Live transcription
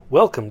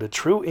Welcome to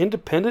True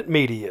Independent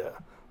Media,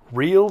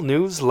 Real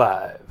News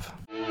Live.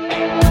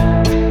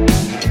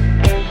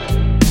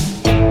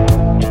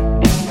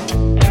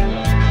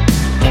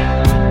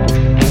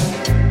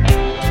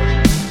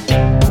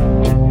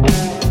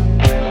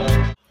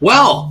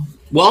 Well,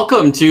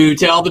 welcome to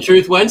Tell the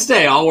Truth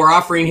Wednesday. All we're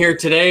offering here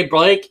today,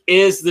 Blake,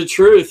 is the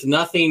truth,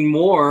 nothing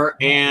more.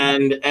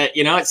 And,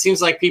 it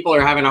seems like people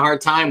are having a hard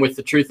time with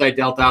the truth I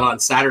dealt out on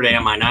Saturday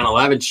on my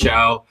 9/11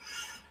 show.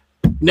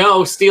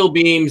 No, steel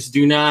beams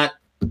do not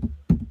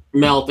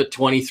melt at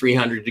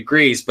 2,300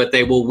 degrees, but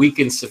they will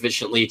weaken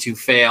sufficiently to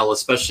fail,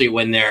 especially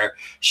when they're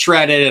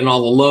shredded and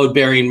all the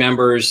load-bearing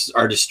members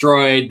are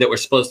destroyed that were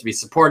supposed to be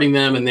supporting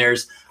them. And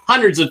there's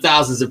hundreds of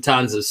thousands of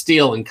tons of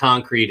steel and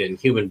concrete and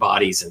human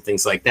bodies and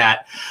things like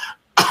that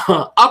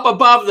up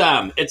above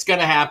them. It's going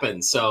to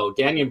happen. So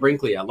Daniel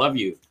Brinkley, I love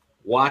you.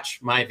 Watch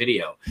my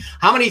video.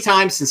 How many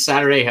times since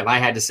Saturday have I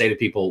had to say to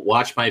people,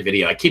 watch my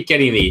video? I keep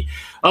getting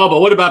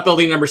but what about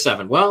building number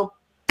 7? Well,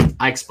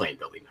 I explained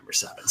building number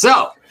 7.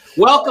 So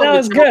welcome. That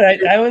was good.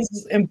 I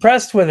was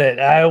impressed with it.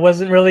 I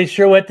wasn't really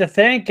sure what to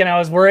think, and I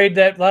was worried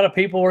that a lot of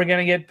people were going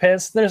to get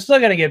pissed. They're still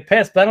going to get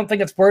pissed, but I don't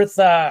think it's worth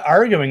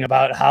arguing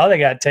about how they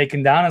got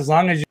taken down, as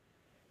long as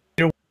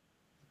you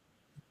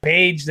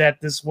page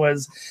that this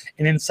was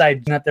an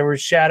inside, that there were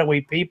shadowy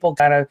people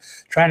kind of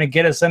trying to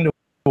get us into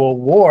a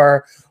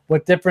war.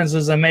 What difference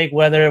does it make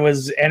whether it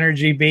was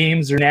energy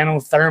beams or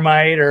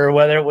nanothermite, or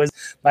whether it was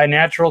by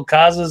natural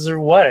causes or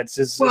what? It's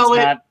just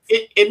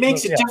it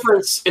makes a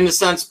difference in the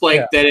sense,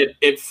 Blake, that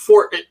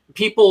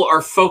people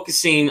are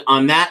focusing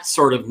on that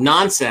sort of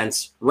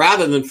nonsense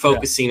rather than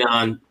focusing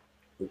on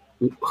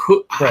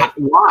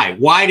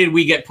why did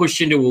we get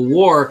pushed into a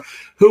war?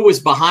 Who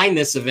was behind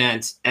this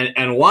event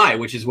and why,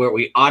 which is where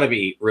we ought to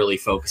be really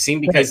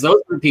focusing, because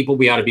those are the people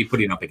we ought to be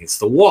putting up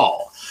against the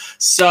wall.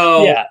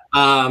 So it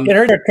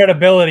hurts their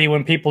credibility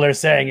when people are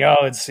saying, "Oh,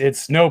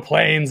 it's no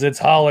planes,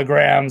 it's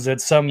holograms,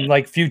 it's some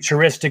like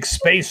futuristic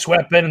space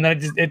weapon," and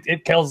then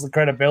it kills the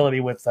credibility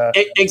with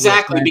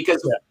exactly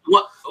because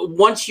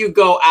once you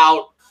go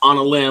out on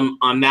a limb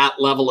on that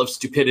level of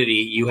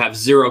stupidity, you have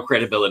zero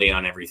credibility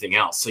on everything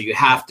else. So you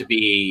have to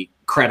be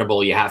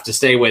credible. You have to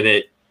stay with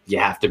it. You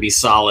have to be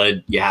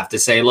solid. You have to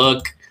say,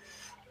 look,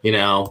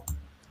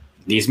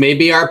 these may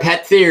be our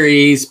pet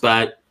theories,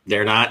 but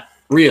they're not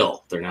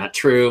real. They're not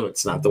true.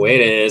 It's not the way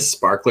it is.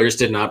 Sparklers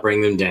did not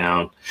bring them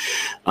down.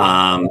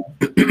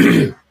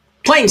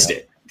 Planes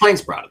did.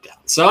 Planes brought it down.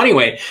 So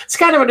anyway, it's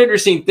kind of an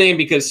interesting thing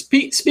because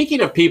speaking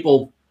of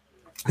people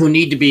who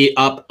need to be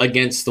up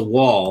against the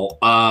wall,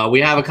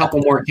 we have a couple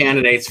more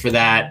candidates for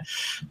that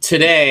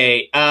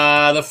today.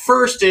 The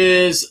first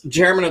is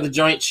Chairman of the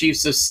Joint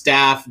Chiefs of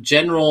Staff,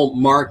 General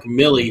Mark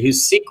Milley, who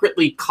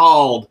secretly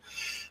called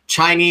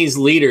Chinese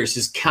leaders,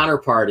 his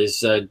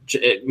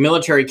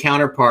military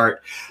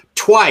counterpart,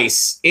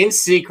 twice in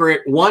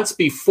secret, once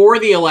before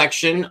the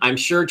election, I'm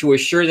sure to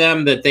assure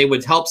them that they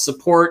would help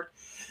support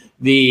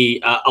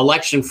the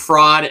election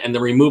fraud and the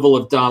removal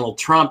of Donald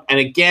Trump. And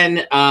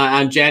again,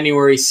 on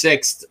January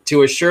 6th,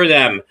 to assure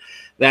them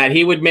that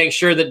he would make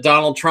sure that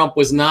Donald Trump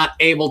was not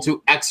able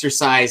to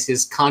exercise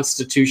his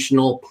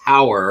constitutional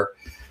power.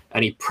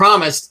 And he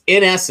promised,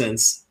 in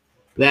essence,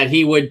 that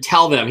he would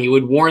tell them, he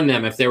would warn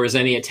them if there was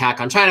any attack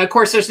on China. Of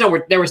course,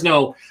 there was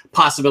no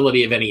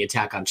possibility of any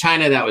attack on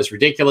China. That was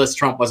ridiculous.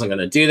 Trump wasn't going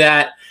to do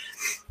that.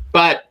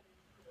 But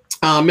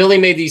Milley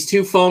made these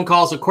 2 phone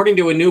calls, according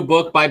to a new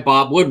book by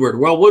Bob Woodward.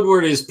 Well,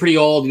 Woodward is pretty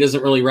old. He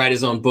doesn't really write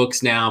his own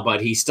books now, but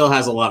he still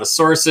has a lot of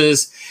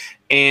sources.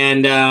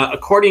 And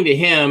according to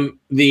him,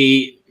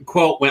 the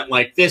quote went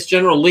like this: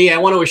 General Lee, I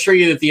want to assure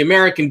you that the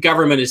American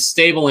government is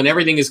stable and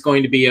everything is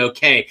going to be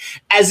okay.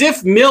 As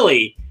if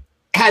Milley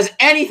has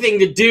anything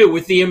to do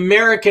with the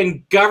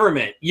American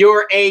government.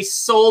 You're a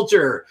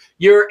soldier.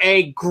 You're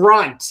a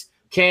grunt.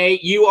 Okay.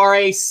 You are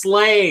a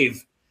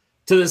slave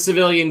to the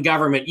civilian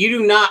government.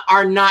 You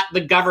are not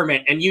the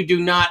government, and you do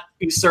not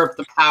usurp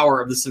the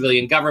power of the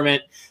civilian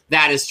government.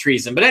 That is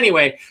treason. But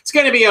anyway, it's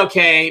going to be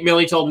okay.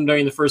 Milley told him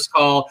during the first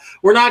call,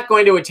 we're not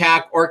going to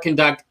attack or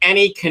conduct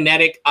any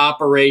kinetic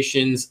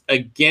operations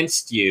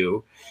against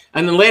you.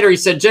 And then later he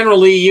said, General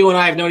Lee, you and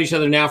I have known each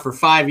other now for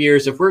 5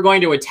 years. If we're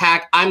going to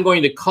attack, I'm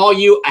going to call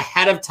you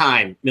ahead of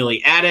time,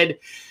 Milley added.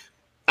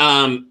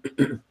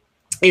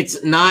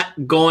 It's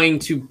not going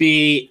to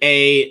be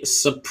a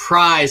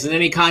surprise. And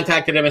then he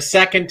contacted him a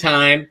second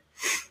time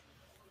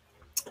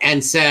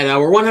and said,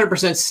 we're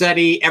 100%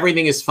 steady.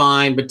 Everything is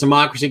fine, but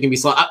democracy can be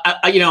slow.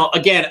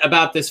 Again,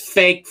 about this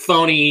fake,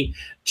 phony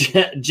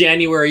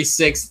January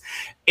 6th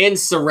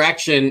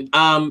insurrection.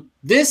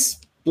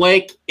 This,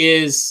 Blake,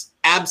 is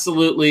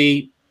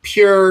absolutely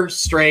pure,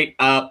 straight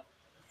up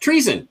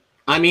treason.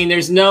 I mean,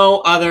 there's no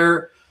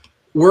other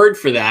word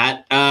for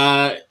that.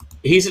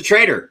 He's a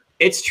traitor.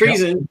 It's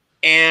treason. Yep.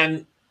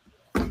 And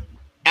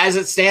as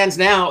it stands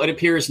now, it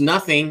appears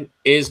nothing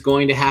is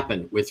going to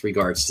happen with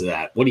regards to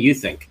that. What do you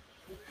think?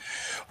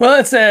 Well,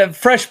 it's a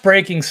fresh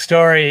breaking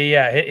story.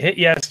 Yeah, it hit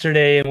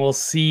yesterday, and we'll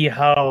see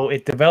how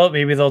it developed.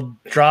 Maybe they'll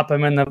drop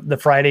him in the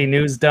Friday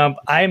news dump.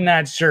 I'm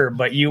not sure,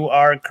 but you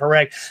are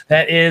correct.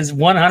 That is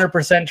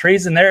 100%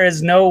 treason. There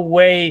is no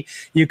way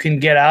you can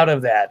get out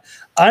of that.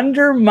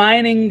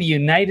 Undermining the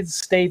United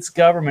States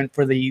government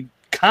for the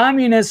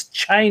communist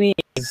Chinese,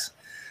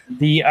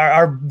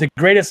 the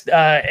greatest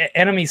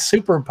enemy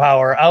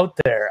superpower out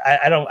there.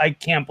 I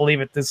can't believe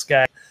it. This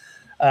guy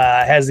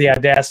has the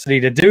audacity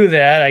to do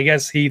that. I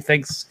guess he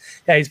thinks,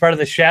 yeah, he's part of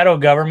the shadow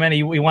government.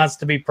 He wants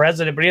to be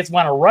president, but he doesn't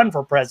want to run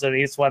for president.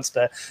 He just wants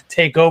to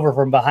take over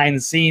from behind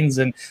the scenes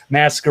and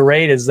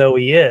masquerade as though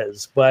he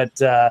is. But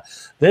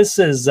this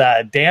is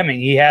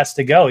damning. He has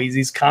to go.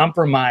 He's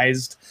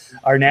compromised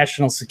our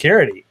national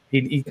security.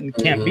 He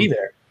can't be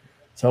there.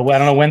 So I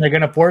don't know when they're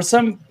going to force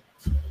him.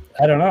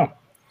 I don't know.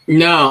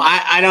 No,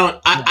 I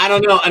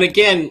don't know. And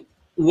again,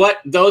 what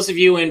those of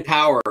you in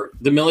power,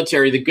 the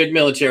military, the good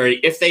military,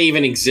 if they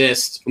even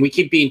exist, we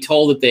keep being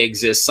told that they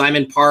exist.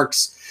 Simon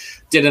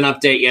Parks did an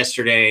update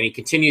yesterday, and he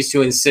continues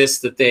to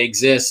insist that they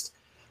exist.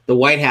 The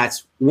White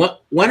Hats.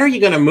 When are you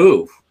going to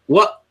move?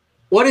 What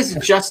is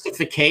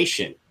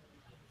justification?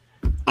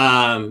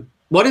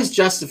 What is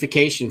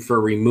justification for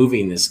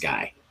removing this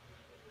guy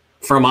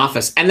from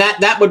office? And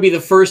that would be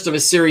the first of a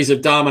series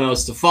of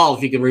dominoes to fall.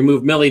 If you can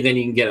remove Milley, then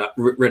you can get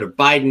rid of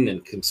Biden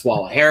and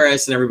Kamala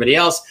Harris and everybody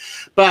else.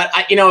 But,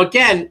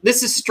 again,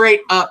 this is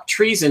straight up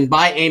treason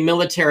by a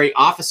military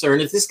officer.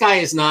 And if this guy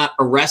is not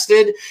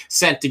arrested,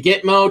 sent to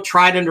Gitmo,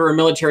 tried under a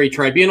military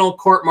tribunal,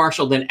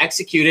 court-martialed, and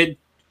executed,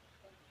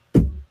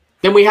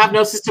 then we have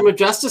no system of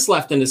justice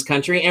left in this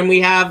country, and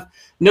we have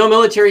no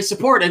military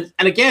support. And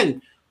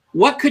again,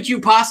 what could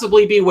you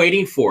possibly be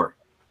waiting for,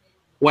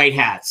 White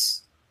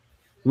Hats?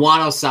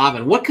 Juan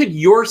O'Savin, what could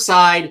your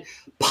side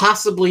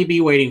possibly be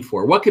waiting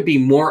for? What could be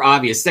more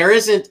obvious? There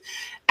isn't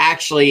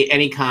actually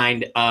any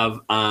kind of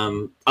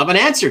an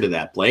answer to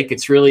that, Blake.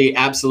 It's really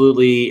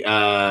absolutely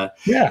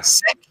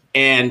sick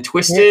and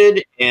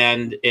twisted,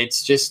 and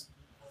it's just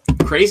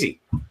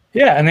crazy.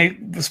 Yeah, and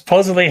they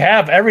supposedly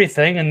have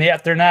everything, and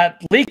yet they're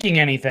not leaking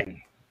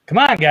anything. Come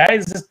on,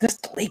 guys,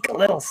 just leak a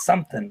little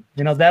something.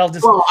 That'll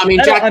just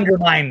that'll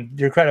undermine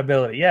your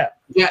credibility. Yeah.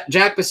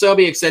 Jack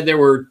Posobiec said there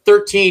were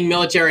 13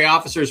 military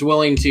officers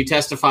willing to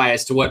testify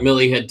as to what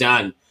Milley had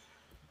done.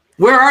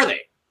 Where are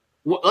they?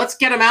 Let's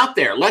get them out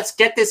there. Let's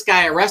get this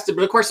guy arrested.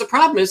 But of course, the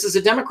problem is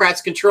the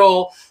Democrats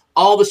control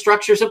all the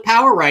structures of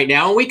power right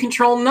now, and we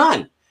control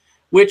none,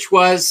 which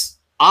was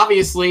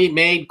obviously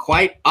made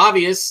quite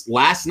obvious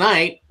last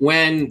night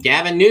when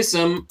Gavin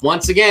Newsom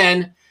once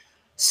again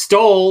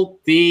stole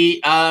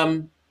the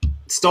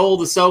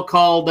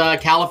so-called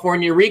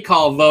California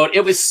recall vote.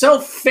 It was so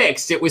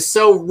fixed, it was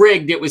so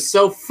rigged, it was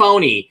so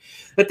phony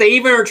that they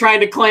even are trying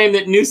to claim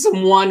that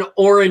Newsom won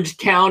Orange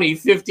County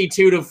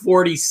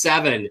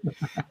 52-47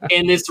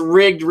 in this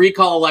rigged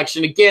recall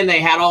election. Again,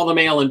 they had all the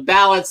mail-in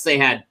ballots. They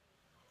had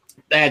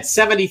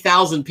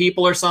 70,000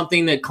 people or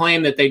something that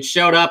claimed that they'd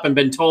showed up and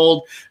been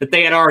told that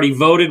they had already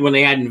voted when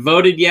they hadn't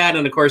voted yet.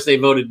 And of course, they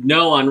voted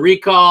no on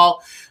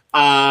recall.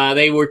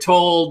 They were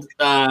told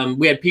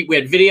we had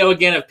video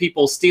again of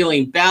people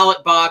stealing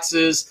ballot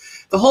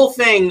boxes. The whole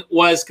thing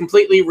was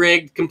completely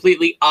rigged,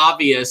 completely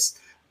obvious.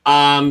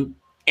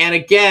 And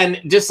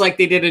again, just like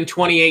they did in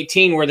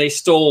 2018, where they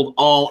stole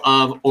all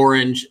of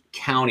Orange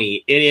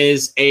County. It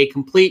is a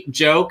complete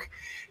joke.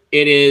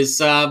 It is,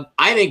 I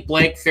think,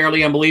 Blake,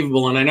 fairly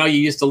unbelievable. And I know you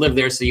used to live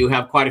there, so you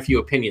have quite a few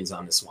opinions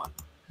on this one.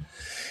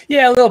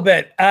 Yeah, a little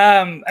bit.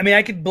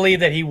 I could believe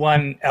that he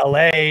won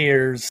L.A.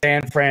 or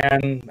San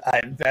Fran.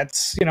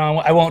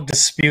 I won't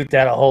dispute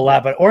that a whole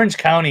lot. But Orange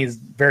County is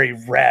very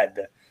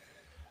red,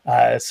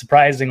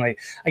 surprisingly.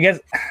 I guess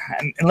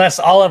unless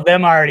all of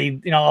them already,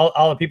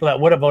 all the people that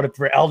would have voted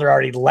for Elder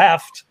already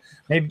left.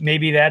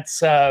 Maybe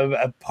that's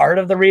a part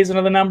of the reason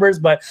of the numbers,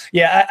 but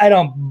yeah, I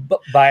don't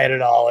buy it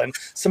at all. And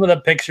some of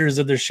the pictures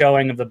that they're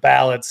showing of the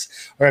ballots,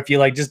 or if you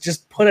like,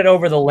 just put it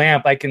over the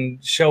lamp, I can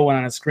show one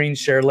on a screen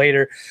share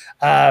later.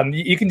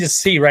 You can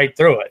just see right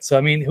through it.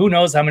 So, who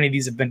knows how many of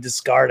these have been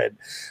discarded?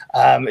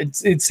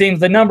 It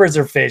seems the numbers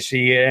are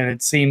fishy, and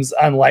it seems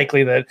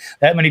unlikely that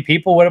many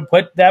people would have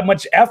put that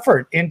much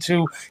effort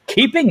into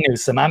keeping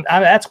Newsom.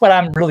 That's what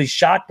I'm really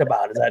shocked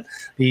about, is that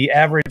the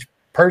average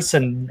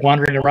person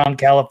wandering around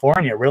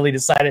California really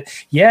decided,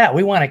 yeah,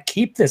 we want to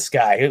keep this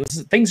guy.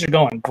 Things are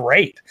going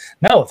great.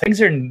 No, things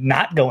are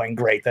not going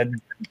great.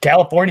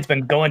 California's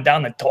been going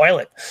down the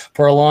toilet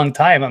for a long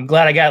time. I'm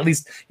glad I got at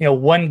least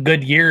one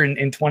good year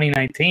in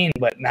 2019,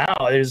 but now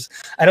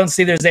I don't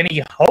see there's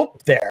any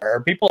hope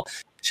there. People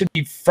should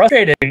be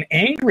frustrated and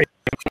angry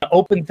to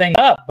open things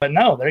up, but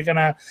no, they're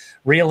gonna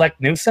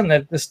reelect Newsom.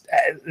 That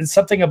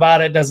something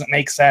about it doesn't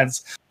make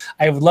sense.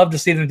 I would love to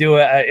see them do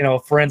a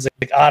forensic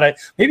audit.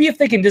 Maybe if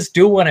they can just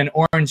do one in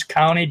Orange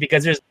County,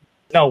 because there's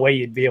no way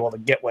you'd be able to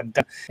get one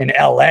done in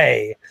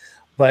LA.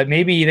 but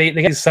maybe they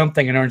do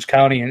something in Orange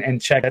County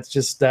and check. That's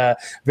just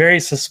very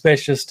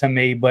suspicious to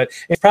me, but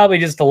it's probably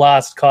just a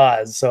lost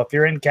cause. So if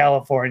you're in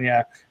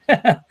California,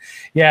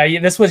 yeah,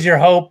 this was your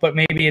hope, but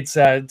maybe it's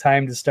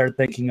time to start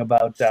thinking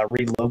about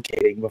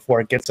relocating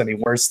before it gets any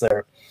worse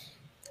there.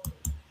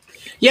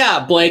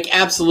 Yeah, Blake,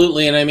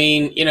 absolutely. And I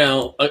mean,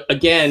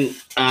 again,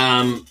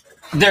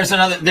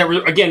 there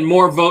were, again,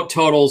 more vote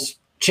totals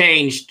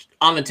changed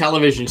on the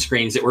television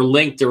screens that were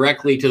linked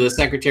directly to the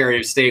Secretary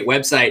of State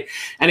website.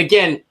 And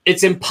again,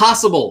 it's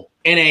impossible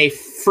in a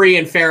free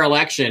and fair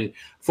election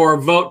for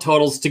vote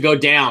totals to go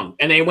down.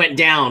 And they went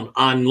down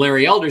on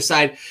Larry Elder's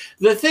side.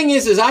 The thing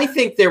is I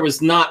think there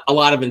was not a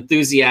lot of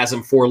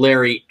enthusiasm for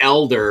Larry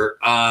Elder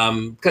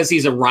because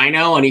he's a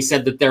rhino, and he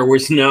said that there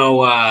was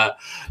no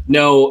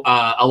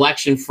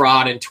election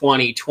fraud in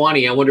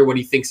 2020. I wonder what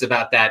he thinks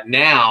about that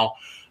now.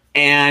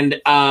 And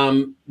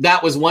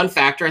that was one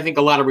factor. I think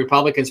a lot of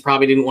Republicans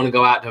probably didn't want to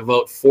go out to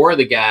vote for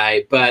the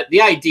guy. But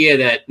the idea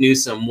that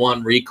Newsom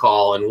won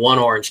recall and won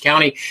Orange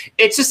County,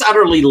 it's just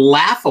utterly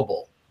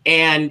laughable.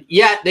 And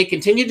yet they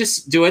continue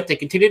to do it. They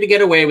continue to get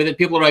away with it.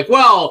 People are like,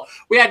 well,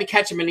 we had to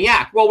catch him in the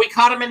act. Well, we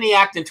caught him in the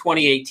act in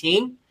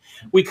 2018.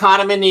 We caught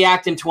him in the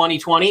act in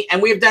 2020,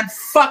 and we have done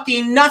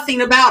fucking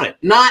nothing about it.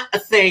 Not a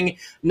thing,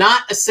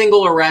 not a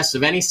single arrest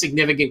of any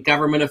significant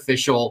government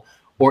official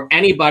or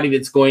anybody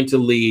that's going to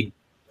lead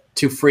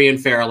to free and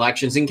fair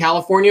elections in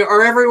California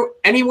or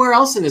anywhere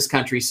else in this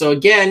country. So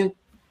again,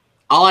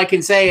 all I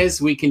can say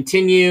is we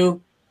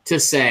continue to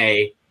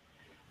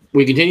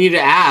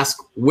ask,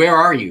 where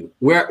are you?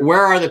 Where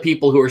are the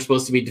people who are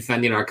supposed to be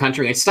defending our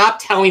country? And stop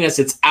telling us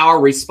it's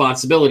our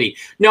responsibility.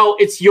 No,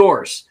 it's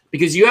yours,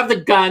 because you have the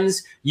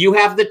guns, you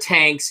have the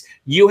tanks,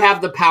 you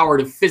have the power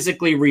to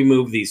physically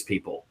remove these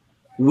people.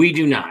 We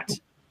do not.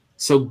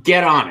 So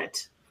get on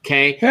it,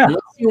 okay? Yeah.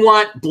 Unless you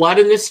want blood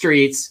in the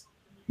streets,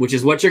 which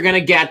is what you're going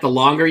to get the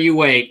longer you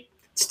wait,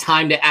 it's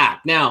time to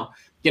act. Now,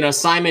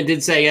 Simon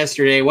did say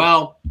yesterday,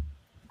 well,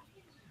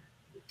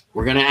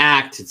 we're going to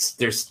act.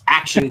 There's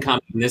action coming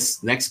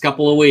this next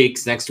couple of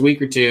weeks, next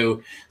week or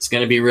two. It's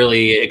going to be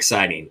really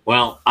exciting.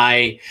 Well,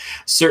 I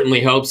certainly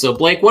hope so.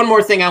 Blake, one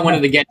more thing I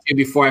wanted to get to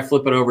before I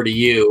flip it over to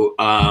you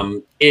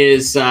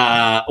is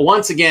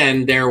once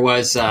again, there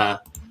was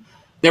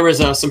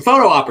some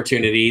photo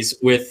opportunities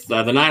with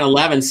the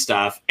 9/11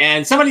 stuff.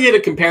 And somebody did a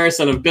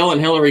comparison of Bill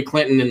and Hillary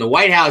Clinton in the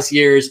White House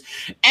years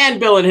and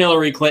Bill and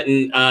Hillary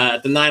Clinton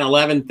at the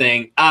 9/11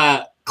 thing.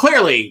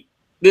 Clearly,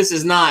 this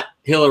is not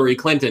Hillary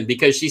Clinton,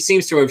 because she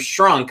seems to have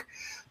shrunk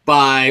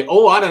by,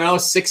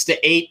 6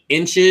 to 8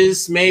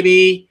 inches,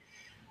 maybe,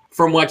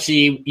 from what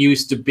she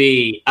used to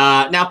be.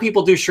 Now,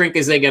 people do shrink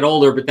as they get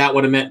older, but that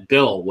would have meant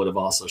Bill would have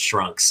also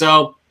shrunk.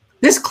 So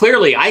this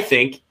clearly, I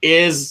think,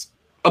 is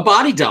a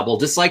body double,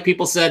 just like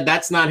people said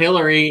that's not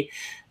Hillary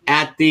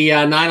at the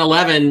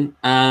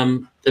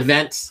 9/11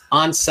 event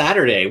on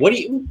Saturday.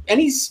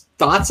 Any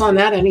thoughts on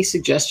that? Any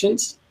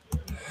suggestions?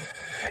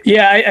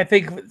 Yeah, I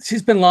think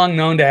she's been long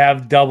known to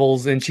have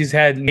doubles, and she's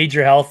had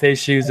major health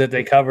issues that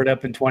they covered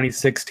up in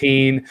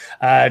 2016.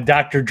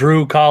 Dr.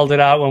 Drew called it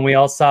out when we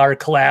all saw her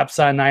collapse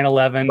on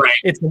 9/11. Right.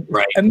 It's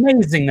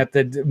amazing that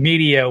the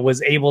media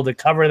was able to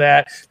cover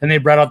that. Then they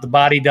brought out the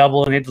body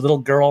double and had the little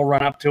girl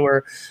run up to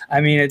her. I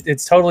mean,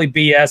 it's totally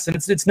BS, and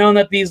it's known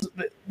that these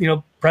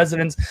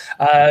presidents,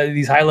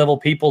 these high-level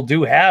people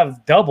do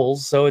have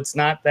doubles, so it's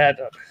not that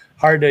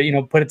hard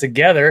to put it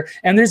together.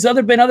 And there's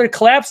been other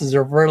collapses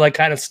of her like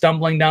kind of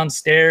stumbling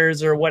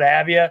downstairs or what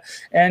have you.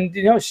 And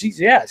she's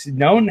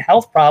known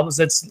health problems.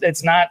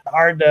 It's not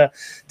hard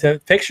to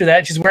picture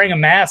that. She's wearing a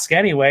mask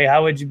anyway.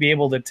 How would you be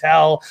able to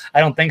tell? I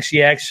don't think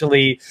she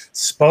actually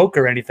spoke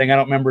or anything. I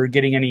don't remember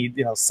getting any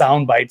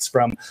sound bites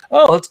from,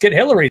 let's get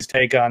Hillary's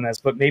take on this,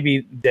 but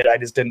maybe I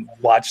just didn't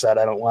watch that.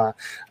 I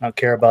don't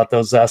care about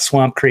those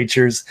swamp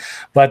creatures.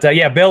 But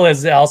Bill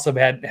has also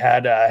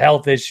had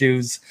health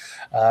issues.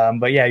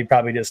 But yeah, he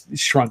probably just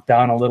shrunk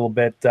down a little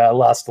bit,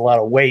 lost a lot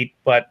of weight,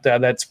 but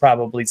that's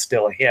probably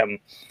still him.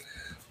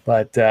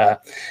 But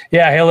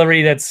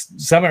Hillary, that's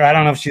somewhere. I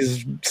don't know if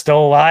she's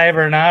still alive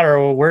or not,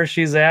 or where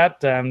she's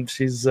at.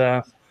 She's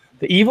the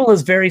evil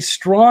is very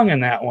strong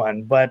in that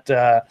one, but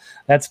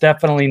that's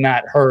definitely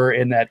not her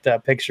in that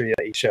picture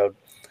that he showed.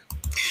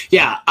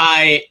 Yeah,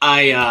 I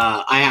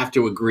have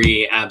to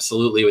agree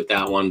absolutely with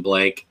that one,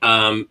 Blake.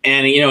 And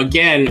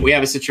again, we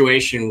have a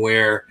situation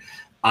where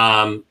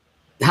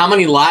how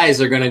many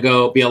lies are going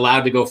to be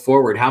allowed to go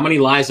forward? How many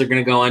lies are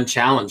going to go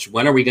unchallenged?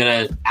 When are we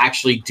going to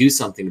actually do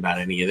something about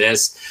any of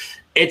this?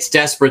 It's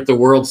desperate. The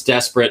world's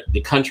desperate. The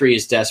country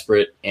is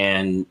desperate.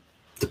 And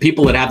the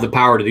people that have the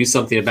power to do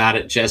something about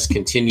it just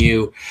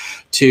continue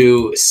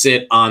to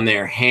sit on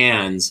their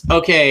hands.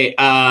 Okay.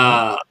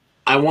 I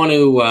want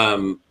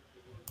to...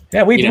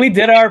 we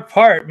did our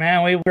part,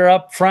 man. We were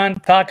up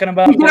front talking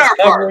about... We did our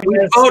part. We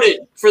voted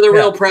for the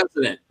real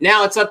president.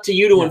 Now it's up to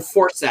you to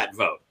enforce that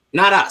vote,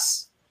 not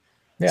us.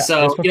 Yeah,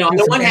 so, on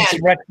the one hand,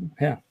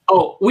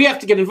 we have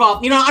to get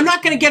involved. I'm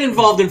not going to get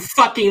involved in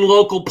fucking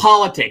local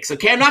politics,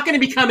 okay? I'm not going to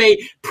become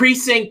a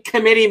precinct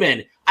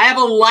committeeman. I have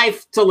a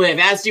life to live,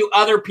 as do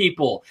other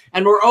people.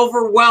 And we're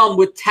overwhelmed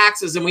with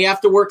taxes, and we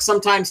have to work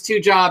sometimes 2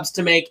 jobs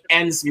to make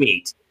ends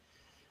meet.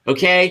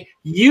 Okay?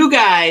 You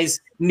guys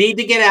need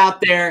to get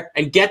out there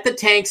and get the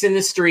tanks in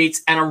the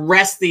streets and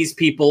arrest these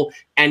people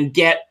and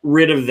get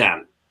rid of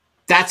them.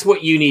 That's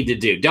what you need to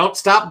do. Don't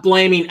stop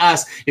blaming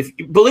us. If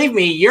believe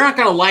me, you're not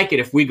going to like it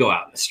if we go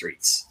out in the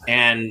streets.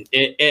 And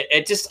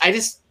I'm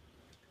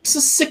so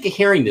sick of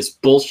hearing this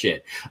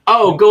bullshit.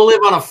 Oh, go live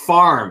on a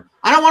farm.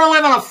 I don't want to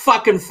live on a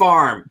fucking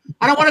farm.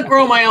 I don't want to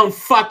grow my own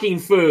fucking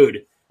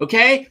food.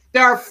 Okay?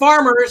 There are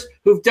farmers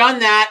who've done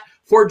that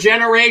for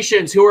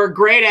generations who are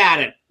great at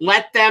it.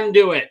 Let them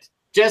do it.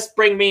 Just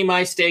bring me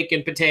my steak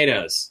and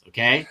potatoes.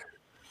 Okay?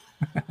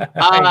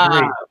 I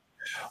agree.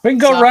 We can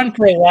go run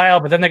for a while,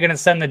 but then they're going to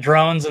send the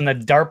drones and the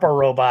DARPA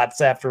robots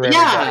after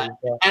everybody.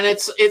 Yeah, and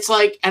it's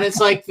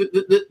like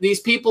these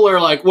people are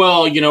like,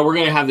 well, you know, we're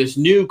going to have this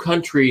new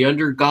country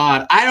under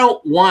God. I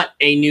don't want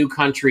a new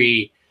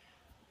country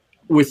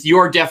with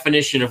your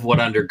definition of what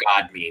under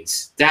God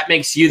means. That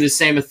makes you the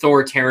same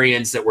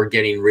authoritarians that we're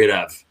getting rid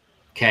of.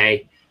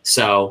 Okay,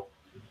 so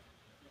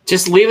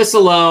just leave us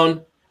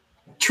alone.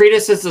 Treat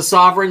us as the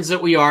sovereigns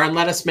that we are, and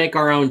let us make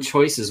our own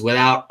choices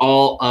without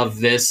all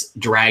of this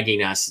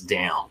dragging us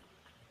down.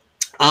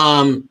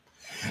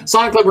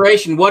 Sonic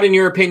Liberation, what in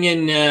your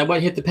opinion,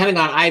 what hit the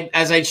Pentagon?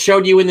 As I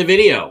showed you in the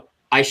video,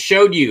 I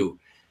showed you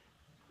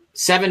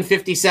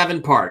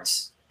 757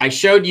 parts. I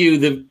showed you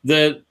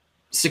the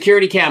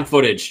security cam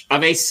footage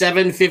of a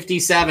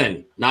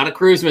 757, not a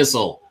cruise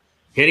missile,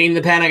 hitting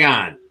the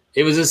Pentagon.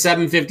 It was a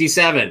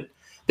 757.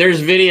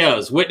 There's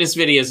videos, witness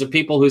videos of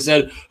people who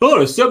said,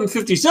 oh, a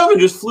 757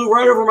 just flew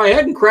right over my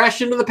head and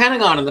crashed into the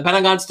Pentagon, and the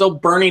Pentagon's still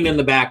burning in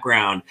the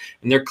background,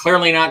 and they're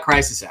clearly not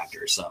crisis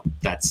actors. So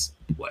that's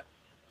what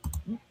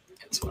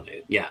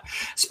it, yeah.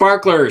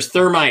 Sparklers,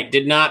 thermite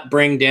did not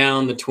bring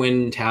down the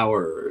Twin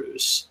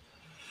Towers.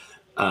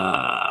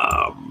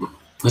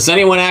 Has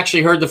anyone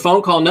actually heard the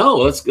phone call? No.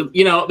 Let's,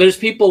 you know, there's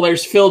people,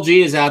 there's Phil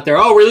G is out there.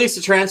 Oh, release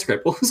the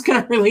transcript. Well, who's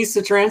going to release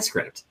the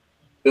transcript?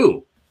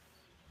 Who?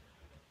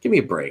 Give me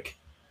a break.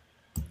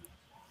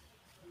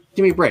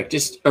 Give me a break.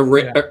 Just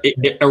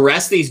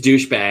arrest these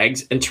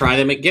douchebags and try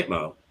them at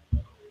Gitmo.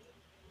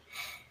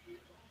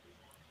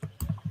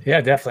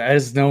 Yeah, definitely.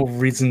 There's no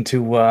reason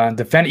to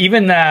defend.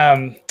 Even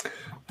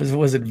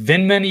was it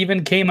Vindman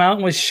even came out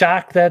and was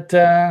shocked that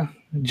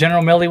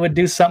General Milley would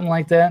do something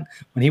like that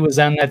when he was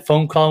on that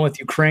phone call with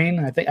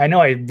Ukraine. I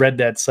know I read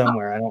that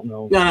somewhere. I don't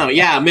know. No.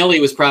 Yeah,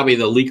 Milley was probably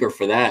the leaker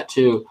for that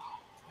too.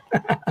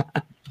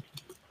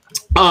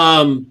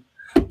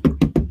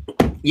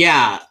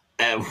 Yeah.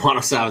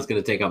 Wanosawa was going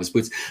to take off his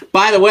boots.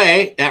 By the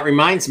way, that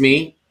reminds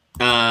me,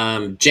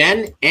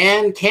 Jen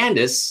and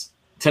Candace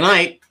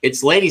tonight.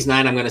 It's ladies'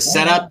 night. I'm going to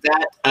set up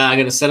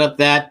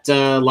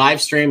that.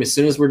 Live stream as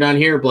soon as we're done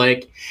here,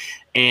 Blake.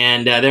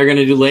 And they're going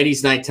to do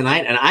ladies' night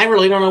tonight. And I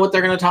really don't know what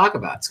they're going to talk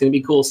about. It's going to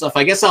be cool stuff.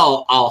 I guess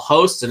I'll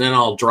host and then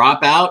I'll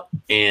drop out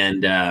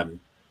and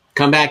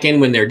come back in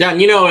when they're done.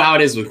 You know how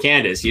it is with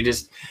Candace. You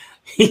just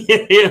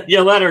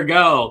you let her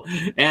go,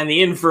 and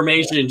the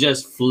information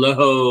just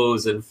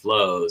flows and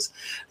flows.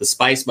 The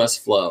spice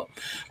must flow.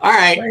 All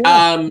right.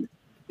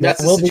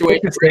 That's the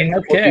situation.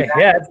 Okay.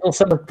 Yeah, it's a little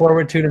something to look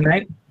forward to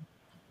tonight.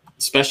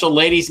 Special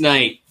ladies'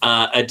 night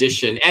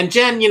edition. And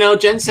Jen,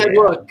 Jen said,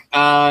 look,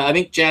 I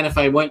think Jen, if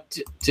I went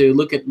to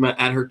look at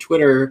her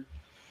Twitter,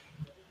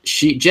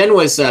 Jen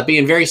was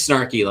being very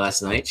snarky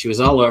last night. She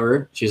was all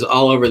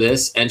over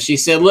this. And she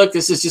said, look,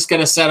 this is just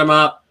going to set them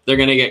up. They're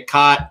going to get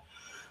caught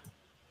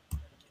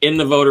in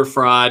the voter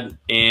fraud,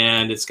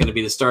 and it's going to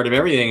be the start of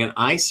everything. And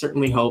I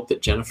certainly hope that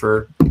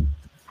Jennifer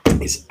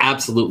is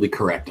absolutely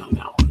correct on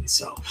that one.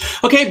 So,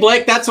 okay,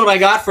 Blake, that's what I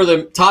got for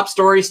the top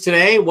stories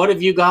today. What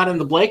have you got in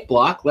the Blake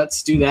block?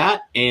 Let's do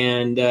that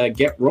and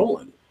get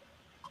rolling.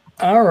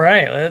 All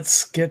right,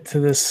 let's get to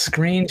the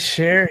screen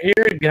share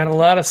here. Got a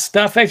lot of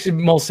stuff, actually,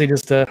 mostly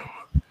just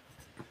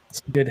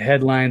some good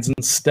headlines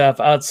and stuff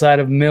outside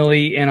of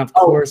Milley, and of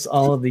course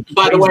all of the.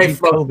 By the way,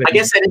 folks, I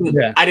guess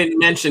I didn't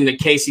mention that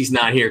Casey's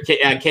not here.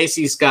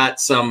 Casey's got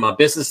some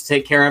business to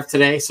take care of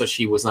today, so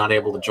she was not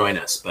able to join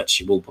us, but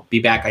she will be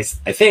back, I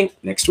think,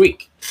 next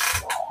week.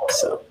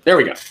 So there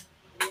we go.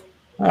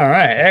 All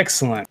right,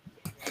 excellent.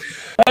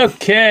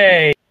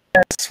 Okay,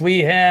 yes,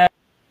 we have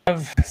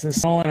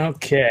this one.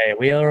 Okay,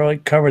 we already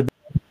covered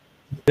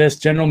this.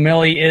 General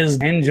Milley is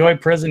in Joy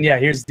Prison. Yeah,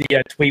 here's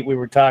the tweet we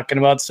were talking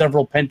about.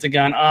 Several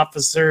Pentagon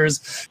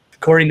officers,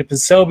 according to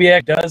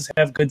Posobiec, does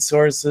have good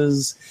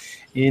sources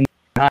in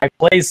high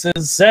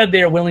places, said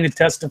they are willing to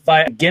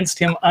testify against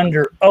him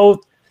under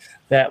oath.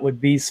 That would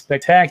be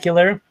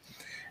spectacular.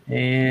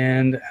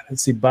 And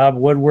let's see, Bob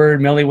Woodward,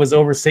 Milley was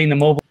overseeing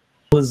the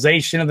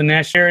mobilization of the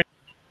national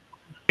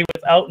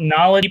without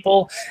knowledge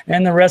people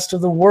and the rest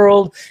of the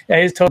world.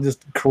 Yeah, he's totally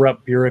just a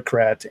corrupt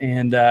bureaucrat,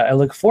 and I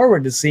look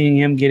forward to seeing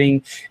him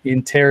getting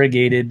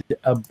interrogated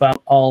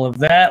about all of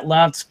that.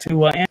 Lots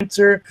to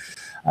answer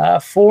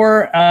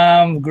for.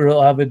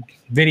 I'll have a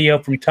video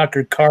from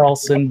Tucker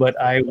Carlson, but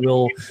I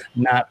will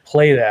not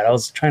play that. I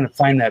was trying to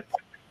find that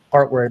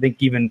part where I think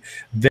even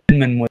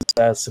Vindman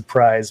was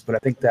surprised, but I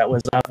think that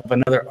was off of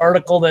another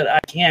article that I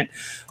can't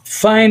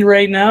find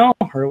right now,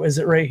 or is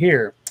it right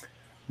here?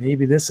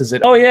 Maybe this is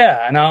it. Oh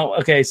yeah, no,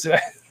 okay, so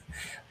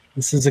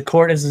this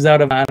is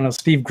out of, I don't know,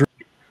 Steve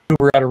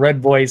Gruber out of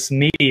Red Voice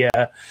Media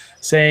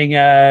saying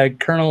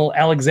Colonel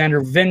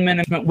Alexander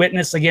Vindman,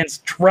 witness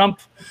against Trump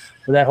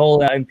for that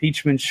whole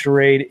impeachment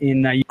charade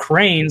in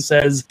Ukraine,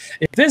 says,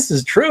 if this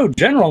is true,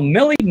 General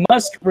Milley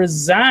must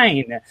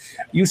resign.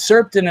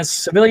 Usurped in a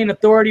civilian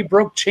authority,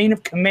 broke chain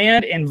of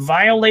command, and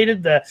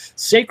violated the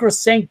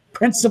sacrosanct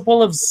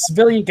principle of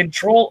civilian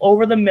control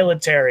over the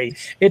military.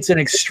 It's an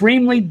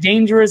extremely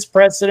dangerous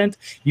precedent.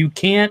 You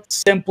can't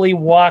simply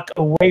walk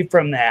away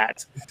from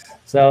that.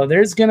 So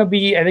there's going to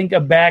be, I think, a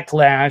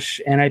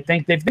backlash, and I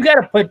think they've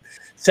got to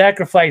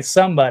sacrifice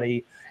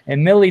somebody.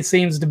 And Milley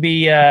seems to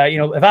be, I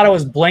thought it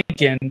was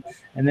Blinken,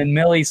 and then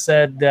Milley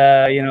said,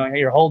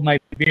 here, hold my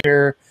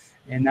beer,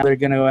 and now they're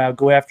going to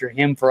go after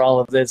him for all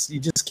of this. You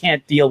just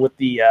can't deal with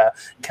the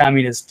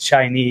communist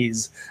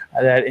Chinese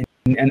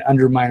and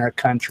undermine our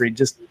country.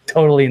 Just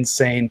totally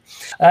insane.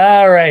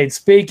 All right,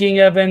 speaking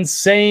of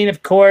insane,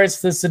 of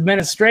course, this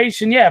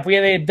administration, if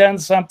they had done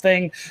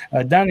something,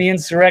 done the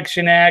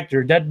Insurrection Act,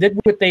 or did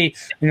what they,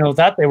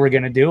 thought they were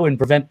going to do and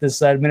prevent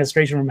this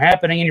administration from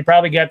happening, and you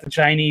probably got the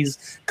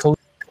Chinese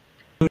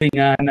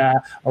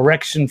on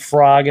erection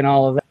frog and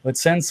all of that. But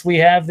since we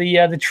have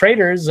the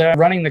traitors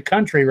running the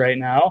country right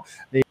now,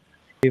 they've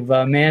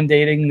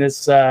mandating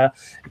this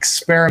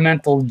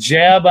experimental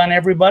jab on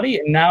everybody,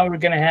 and now we're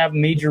going to have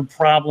major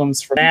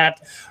problems from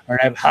that. We're going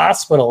to have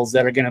hospitals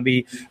that are going to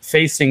be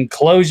facing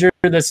closure.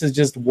 This is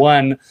just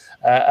one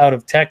out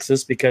of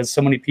Texas because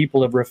so many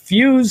people have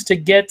refused to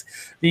get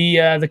the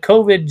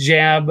COVID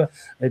jab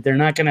that they're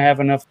not going to have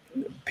enough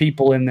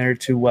people in there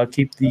to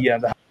keep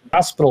the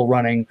hospital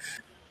running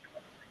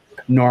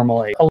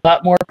normally. A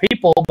lot more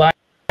people by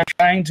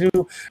trying to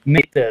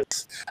make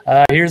this.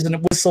 Here's a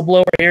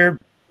whistleblower here.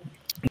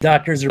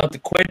 Doctors are about to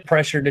quit,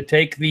 pressured to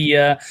take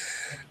the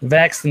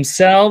vax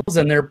themselves,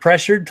 and they're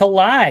pressured to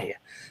lie.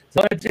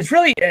 So it's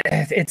really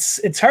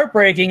it's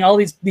heartbreaking. All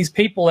these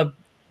people have.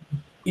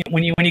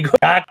 When you go to a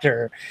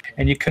doctor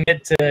and you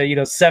commit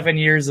to 7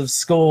 years of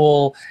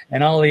school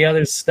and all the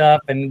other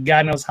stuff, and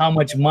God knows how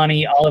much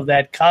money all of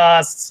that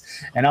costs,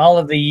 and all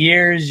of the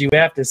years you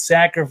have to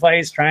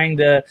sacrifice trying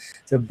to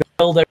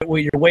build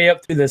your way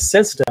up through the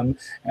system,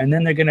 and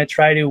then they're going to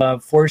try to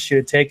force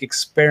you to take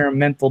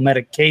experimental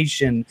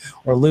medication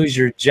or lose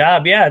your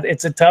job. Yeah,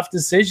 it's a tough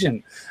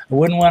decision. I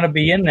wouldn't want to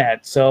be in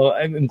that. So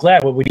I'm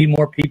glad we need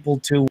more people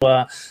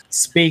to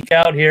speak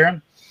out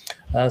here.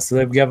 So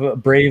they've got a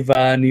brave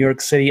New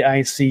York City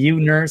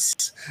ICU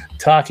nurse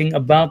talking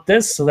about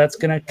this. So that's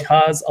going to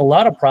cause a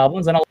lot of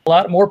problems, and a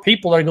lot more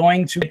people are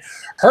going to get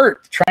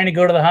hurt trying to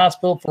go to the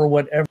hospital for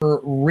whatever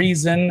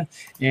reason,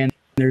 and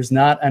there's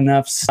not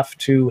enough stuff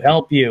to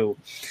help you.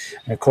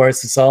 And of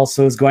course, this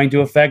also is going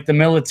to affect the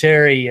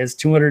military, as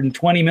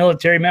 220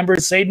 military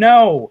members say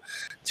no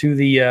to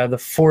the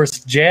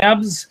forced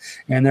jabs,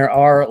 and there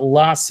are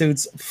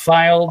lawsuits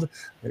filed.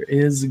 There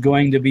is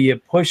going to be a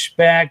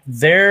pushback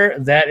there.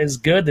 That is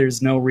good.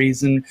 There's no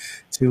reason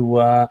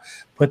to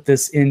put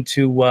this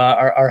into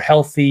our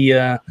healthy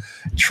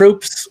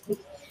troops.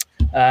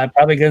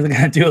 Probably going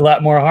to do a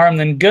lot more harm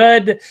than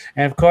good.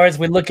 And of course,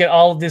 we look at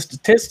all of the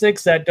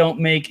statistics that don't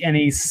make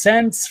any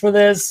sense for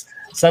this.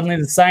 Suddenly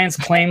the science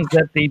claims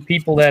that the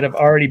people that have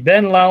already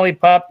been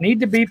lollipopped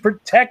need to be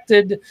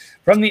protected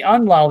from the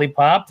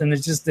unlollipopped. And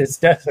it's just the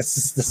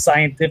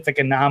scientific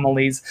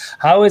anomalies.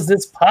 How is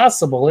this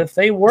possible if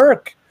they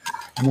work?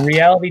 And the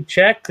reality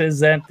check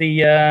is that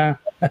the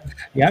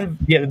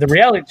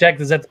reality check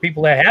is that the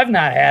people that have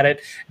not had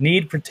it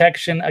need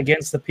protection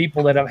against the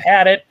people that have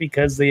had it,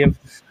 because they have,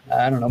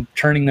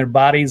 turning their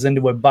bodies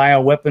into a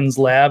bioweapons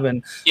lab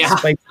and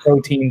spike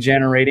protein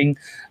generating.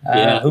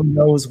 Who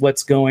knows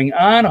what's going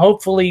on?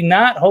 Hopefully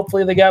not.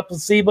 Hopefully they got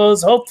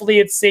placebos. Hopefully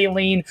it's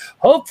saline.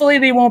 Hopefully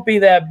they won't be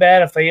that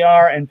bad if they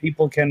are, and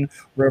people can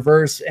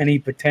reverse any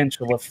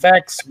potential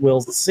effects.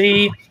 We'll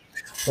see.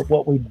 But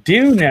what we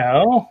do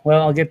know,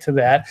 well, I'll get to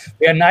that.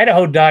 We had an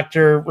Idaho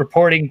doctor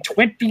reporting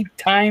 20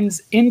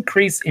 times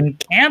increase in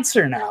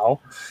cancer now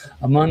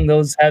among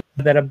those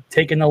that have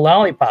taken the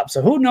lollipop.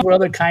 So who knows what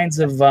other kinds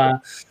of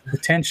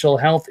potential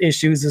health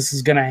issues this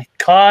is going to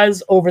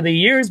cause over the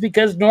years,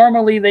 because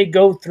normally they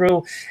go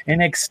through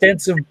an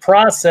extensive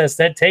process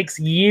that takes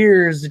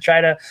years to try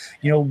to,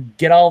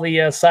 get all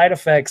the side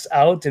effects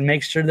out and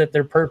make sure that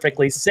they're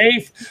perfectly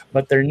safe,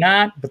 but they're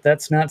not. But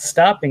that's not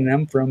stopping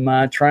them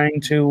from trying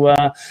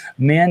to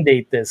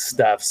mandate this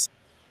stuff.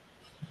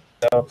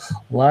 So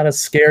a lot of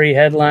scary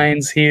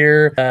headlines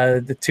here.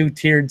 The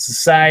two-tiered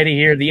society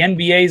here. The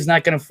NBA is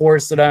not going to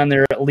force it on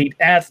their elite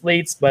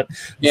athletes, but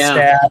the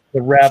staff, the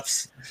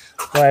refs.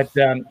 But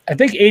I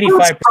think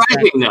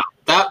 85%.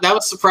 That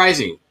was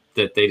surprising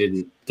that they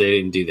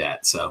didn't do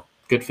that. So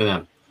good for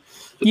them.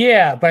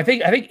 Yeah, but I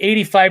think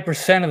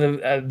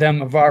 85% of them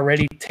have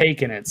already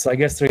taken it. So I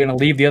guess they're going to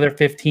leave the other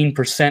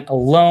 15%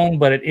 alone.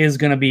 But it is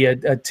going to be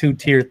a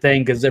two-tier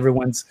thing because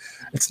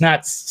it's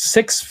not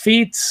 6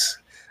 feet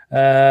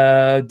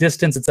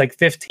distance. It's like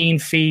 15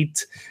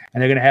 feet,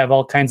 and they're going to have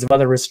all kinds of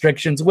other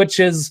restrictions, which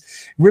is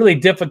really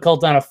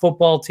difficult on a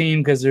football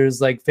team because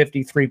there's like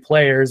 53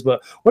 players.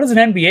 But what is an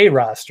NBA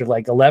roster,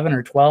 like 11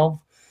 or 12?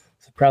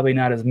 So probably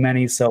not as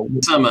many. So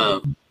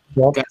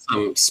got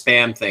some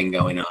spam thing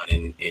going on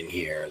in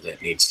here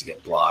that needs to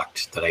get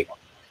blocked that I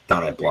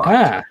thought I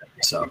blocked.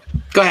 So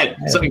go ahead.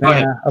 Go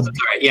ahead. That's all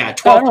right. Yeah,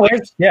 12.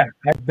 Yeah,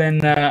 I've been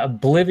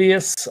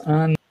oblivious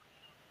on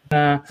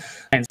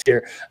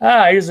here.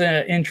 Here's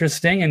an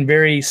interesting and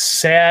very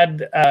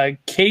sad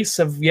case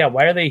of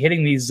why are they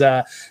hitting these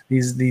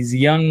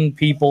young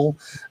people,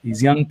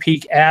 these young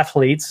peak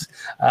athletes?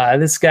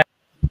 This guy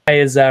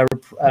has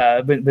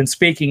been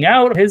speaking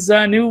out his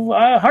new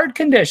heart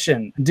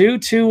condition due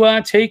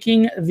to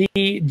taking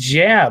the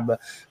jab.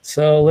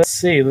 So let's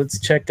see. Let's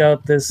check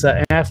out this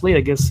athlete.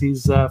 I guess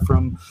he's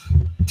from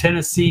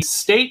Tennessee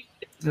State.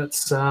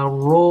 Let's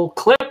roll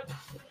clip.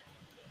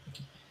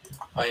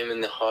 I am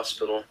in the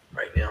hospital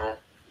right now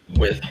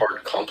with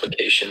heart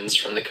complications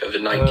from the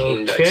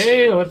COVID-19 vaccine.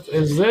 Okay, what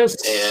is this?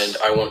 And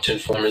I want to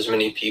inform as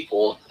many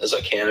people as I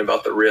can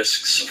about the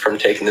risks from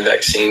taking the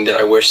vaccine that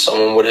I wish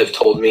someone would have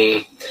told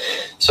me.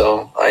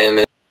 So I am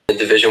a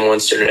Division I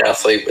student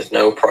athlete with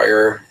no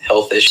prior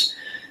health issues.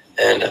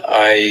 And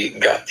I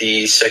got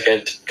the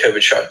second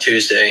COVID shot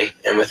Tuesday,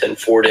 and within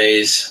 4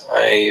 days,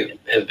 I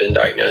have been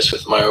diagnosed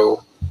with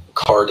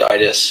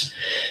myocarditis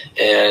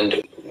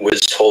and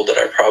was told that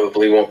I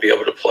probably won't be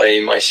able to play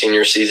my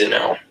senior season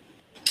now.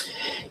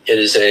 It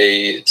is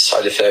a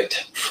side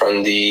effect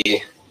from the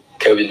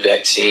COVID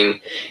vaccine,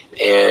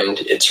 and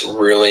it's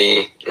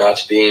really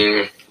not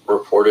being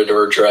reported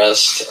or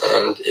addressed,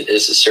 and it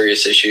is a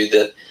serious issue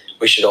that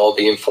we should all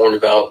be informed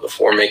about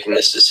before making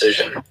this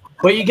decision.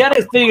 Well, you got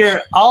to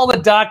figure all the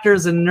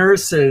doctors and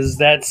nurses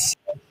that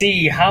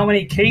see how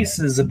many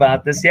cases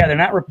about this. Yeah, they're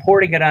not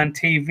reporting it on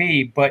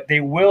TV, but they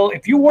will.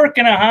 If you work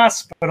in a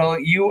hospital,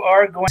 you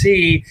are going to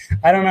see,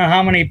 I don't know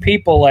how many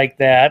people like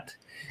that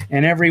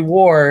in every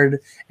ward,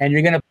 and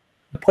you're going to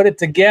put it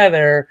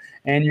together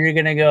and you're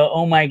going to go,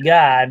 oh my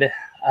God,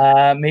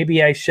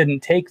 maybe I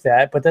shouldn't take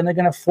that. But then they're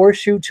going to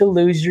force you to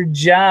lose your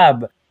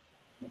job.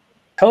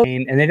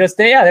 And they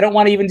don't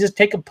want to even just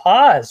take a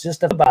pause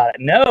just about it.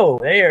 No,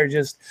 they are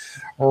just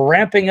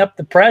ramping up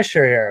the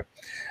pressure here.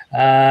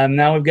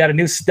 Now we've got a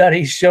new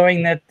study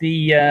showing that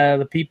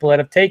the people that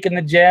have taken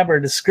the jab are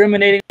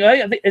discriminating.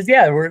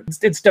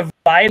 It's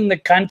dividing the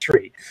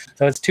country.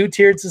 So it's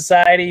two-tiered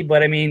society.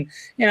 But I mean,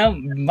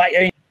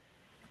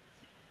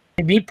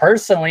 me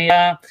personally,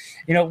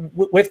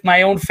 with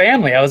my own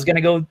family, I was going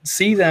to go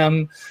see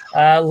them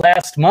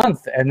last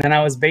month, and then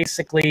I was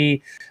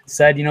basically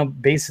said,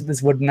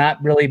 this would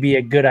not really be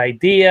a good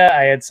idea.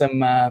 I had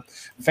some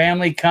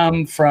family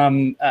come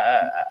from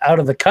out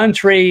of the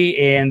country,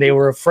 and they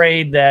were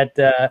afraid that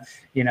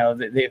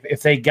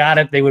if they got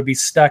it, they would be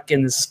stuck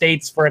in the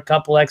States for a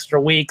couple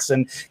extra weeks.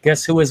 And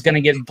guess who was going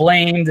to get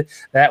blamed?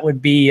 That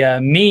would be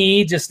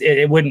me.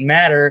 It wouldn't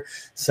matter.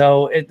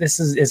 So this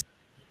is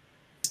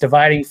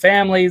dividing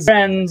families,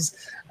 friends.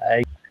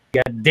 You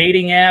got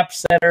dating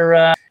apps that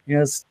are,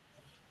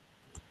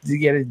 you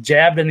get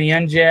jabbed and the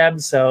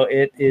unjabbed. So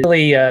it is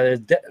really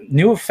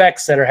new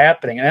effects that are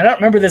happening. And I don't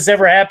remember this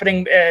ever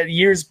happening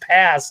years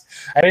past.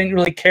 I didn't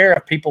really care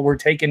if people were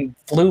taking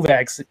flu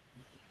vaccines.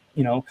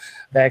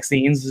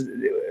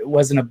 It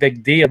wasn't a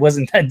big deal. It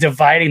wasn't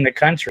dividing the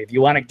country. If you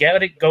want to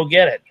get it, go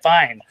get it.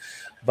 Fine.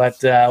 But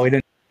we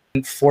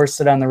didn't force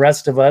it on the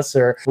rest of us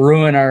or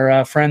ruin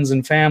our friends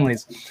and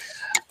families.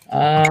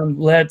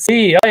 Let's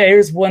see.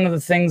 Here's one of the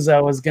things I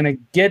was going to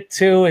get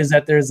to is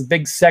that there's a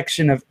big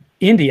section of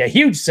India, a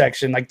huge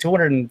section, like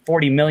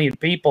 240 million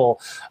people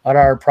at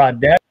our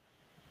Pradesh.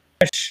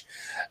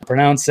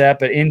 Pronounce that,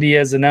 but India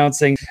is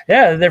announcing,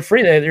 they're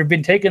free. They've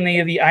been taking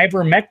the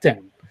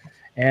ivermectin,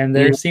 and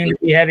they seem to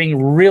be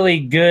having really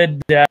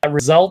good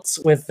results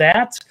with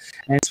that,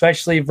 and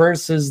especially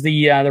versus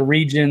the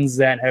regions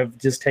that have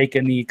just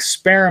taken the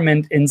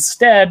experiment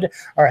instead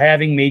are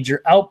having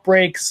major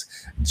outbreaks,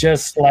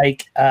 just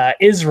like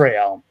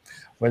Israel,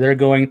 where they're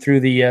going through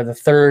the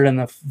third and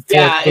the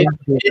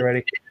fourth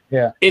already.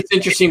 Yeah, it's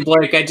interesting,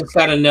 Blake. I just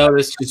got a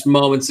notice just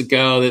moments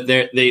ago that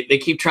they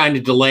keep trying to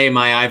delay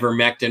my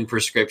ivermectin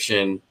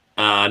prescription.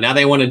 Now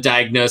they want a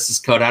diagnosis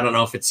code. I don't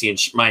know if it's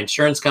my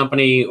insurance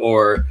company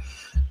or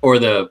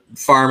the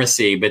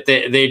pharmacy, but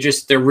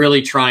they're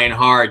really trying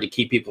hard to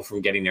keep people from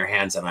getting their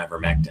hands on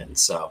ivermectin.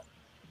 So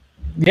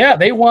yeah,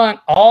 they want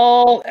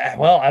all.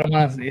 Well, I don't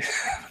want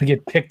to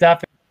get picked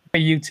up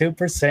on YouTube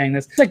for saying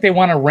this. It's like they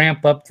want to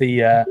ramp up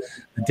the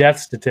death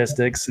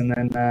statistics, and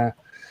then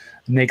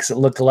makes it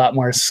look a lot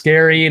more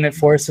scary, and it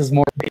forces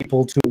more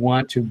people to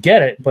want to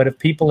get it. But if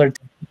people are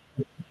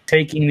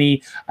taking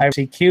the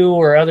ICQ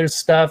or other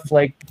stuff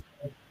like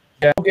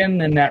Rogan,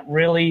 then that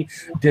really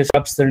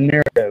disrupts their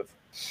narrative.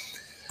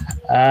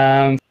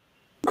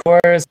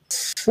 course,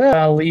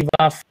 I'll leave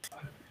off.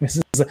 This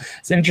is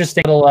it's an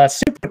interesting little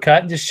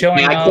supercut, just showing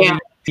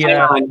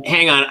Yeah, how.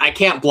 Hang on. I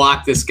can't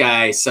block this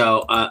guy,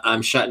 so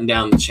I'm shutting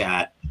down the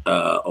chat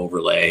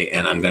overlay,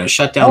 and I'm going to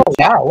shut down. Oh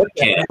wow! What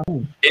the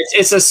hell?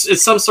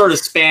 It's some sort of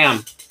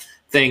spam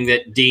thing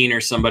that Dean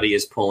or somebody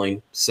is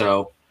pulling.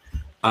 So,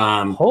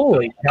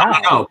 Holy cow! I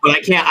don't know, but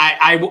I can't.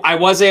 I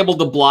was able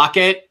to block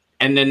it,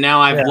 and then now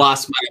I've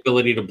lost my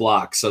ability to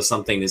block. So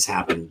something has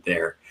happened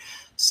there.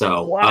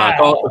 So go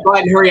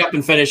ahead and hurry up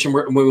and finish, and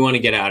we want to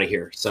get out of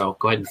here. So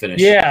go ahead and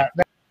finish. Yeah,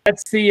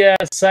 that's the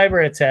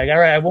cyber attack. All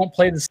right, I won't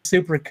play the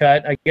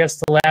supercut. I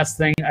guess the last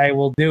thing I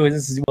will do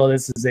is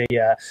this is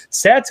a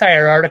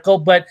satire article,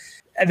 but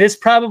this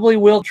probably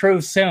will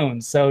true soon.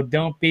 So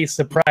don't be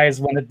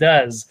surprised when it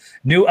does.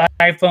 New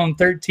iPhone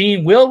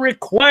 13 will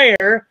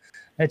require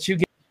that you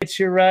get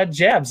your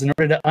jabs in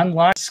order to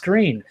unlock the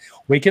screen.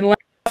 We can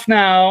laugh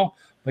now,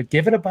 but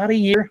give it about a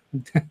year,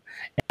 and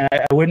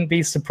I wouldn't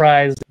be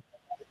surprised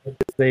if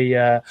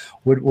they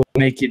would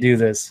make you do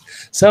this.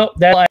 So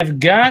that I've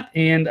got,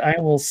 and I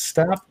will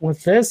stop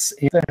with this.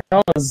 What the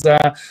hell is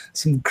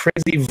some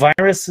crazy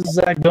viruses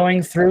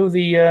going through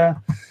the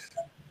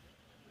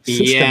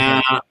system?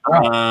 Yeah,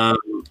 I'm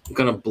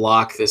gonna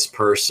block this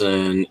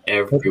person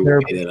every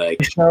way that I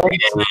can.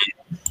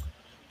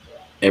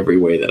 Every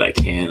way that I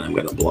can, I'm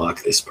gonna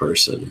block this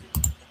person.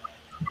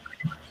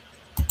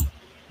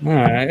 All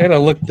right, I gotta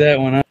look that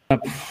one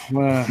up.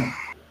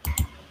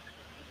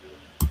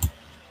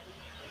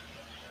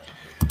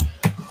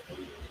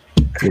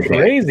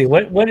 Crazy.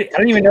 What? I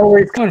don't even know where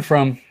he's coming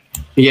from.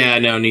 Yeah,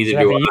 no, neither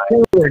do I.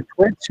 YouTube or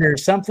Twitch or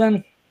something.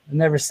 I've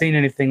never seen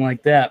anything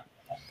like that.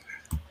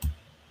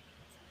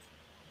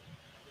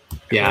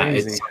 Yeah,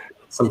 Crazy. it's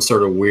some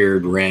sort of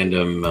weird,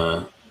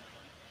 random.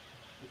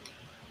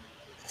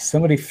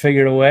 Somebody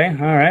figured a way.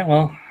 All right,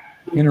 well,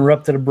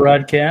 interrupted a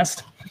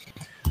broadcast.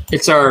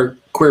 It's our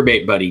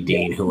queerbait buddy,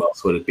 Dean. Who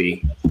else would it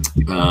be?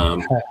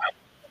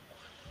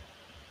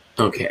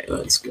 Okay,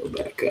 let's go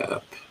back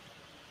up.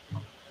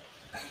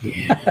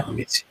 Yeah, let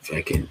me see if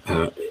I can.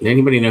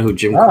 Anybody know who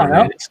Jim Cornette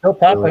No, is? still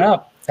popping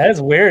up. That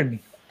is weird.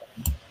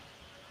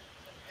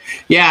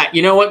 Yeah,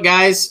 you know what,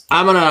 guys?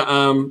 I'm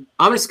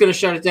just gonna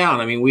shut it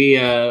down. I mean, we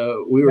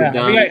were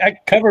done. I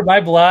covered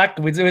my block.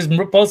 It was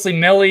mostly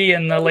Millie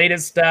and the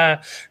latest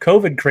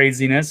COVID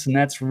craziness, and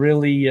that's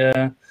really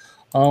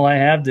all I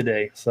have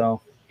today.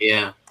 So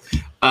yeah,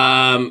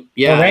 well,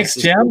 thanks,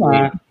 Jim.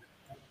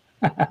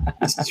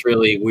 This is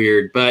really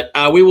weird, but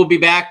we will be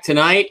back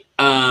tonight.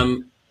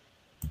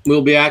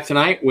 We'll be back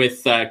tonight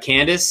with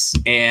Candace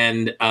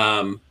and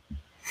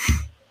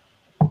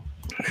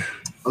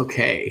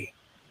okay.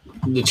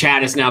 The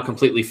chat has now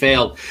completely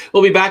failed.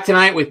 We'll be back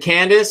tonight with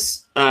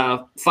Candace.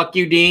 Fuck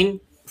you, Dean,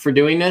 for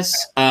doing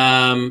this.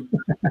 And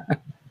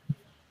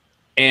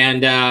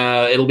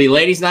it'll be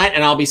ladies' night,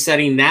 and I'll be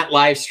setting that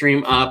live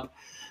stream up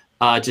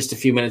just a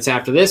few minutes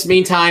after this.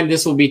 Meantime,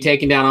 this will be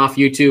taken down off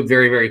YouTube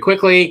very, very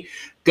quickly.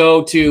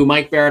 Go to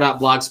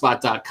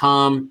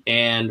MikeBarra.blogspot.com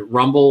and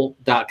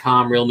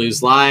Rumble.com, Real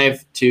News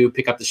Live, to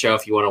pick up the show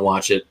if you want to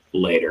watch it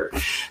later.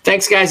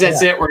 Thanks, guys.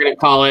 That's it. We're going to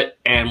call it,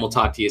 and we'll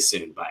talk to you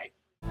soon. Bye.